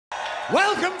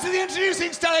Welcome to the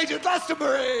introducing stage at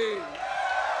Glastonbury.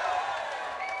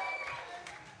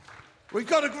 We've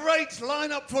got a great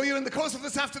lineup for you in the course of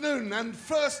this afternoon, and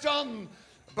first on,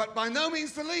 but by no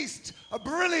means the least, a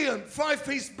brilliant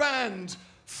five-piece band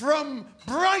from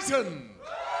Brighton.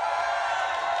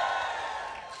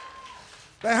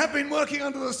 They have been working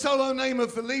under the solo name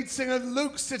of the lead singer,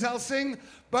 Luke Sital-Singh,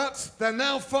 but they're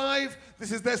now five.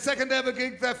 This is their second ever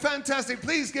gig. They're fantastic.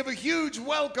 Please give a huge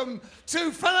welcome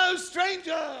to Fellow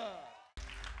Stranger.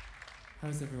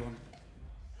 How's everyone?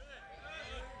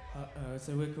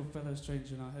 So we're called Fellow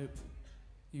Stranger, and I hope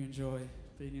you enjoy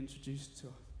being introduced to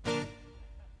us.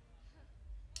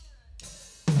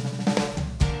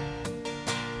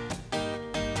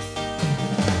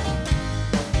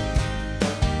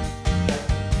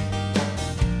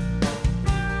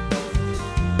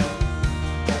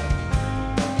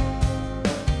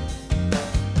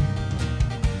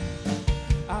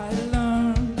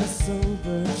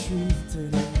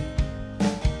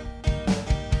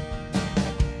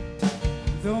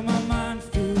 Though my mind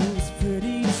feels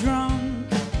pretty drunk,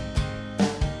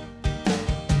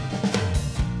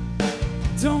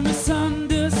 don't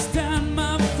misunderstand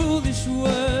my foolish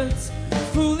words.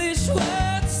 Foolish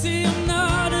words, see I'm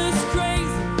not as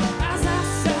crazy as I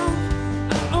sound.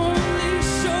 I only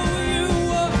show you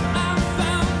what I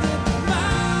found, that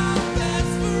my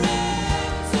best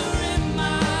friends are in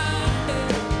my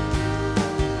head.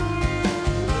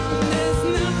 There's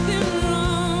nothing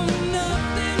wrong,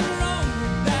 nothing wrong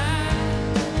with that.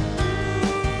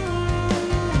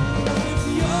 If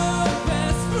your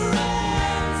best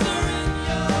friends are in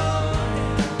your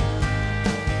head,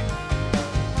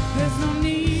 there's no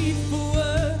need for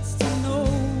words to know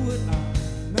what I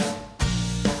meant.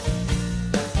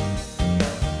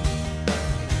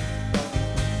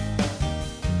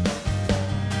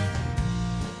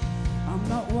 I'm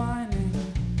not whining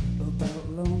about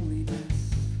loneliness,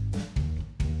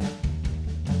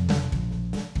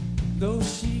 though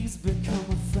she's become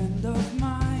a friend of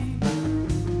mine.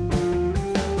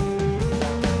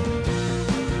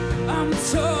 I'm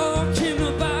talking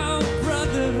about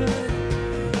brotherhood,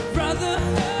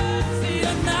 brotherhood. See,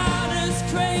 you're not as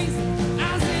crazy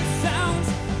as it sounds.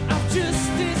 I've just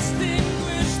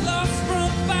distinguished lost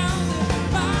from found.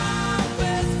 My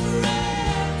best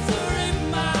friends are in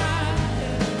my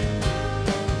head.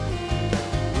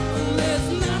 There's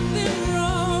nothing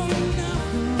wrong with that.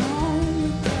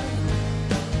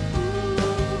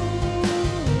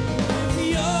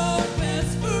 Your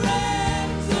best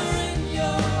friends are in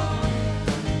your.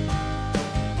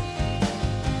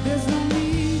 There's no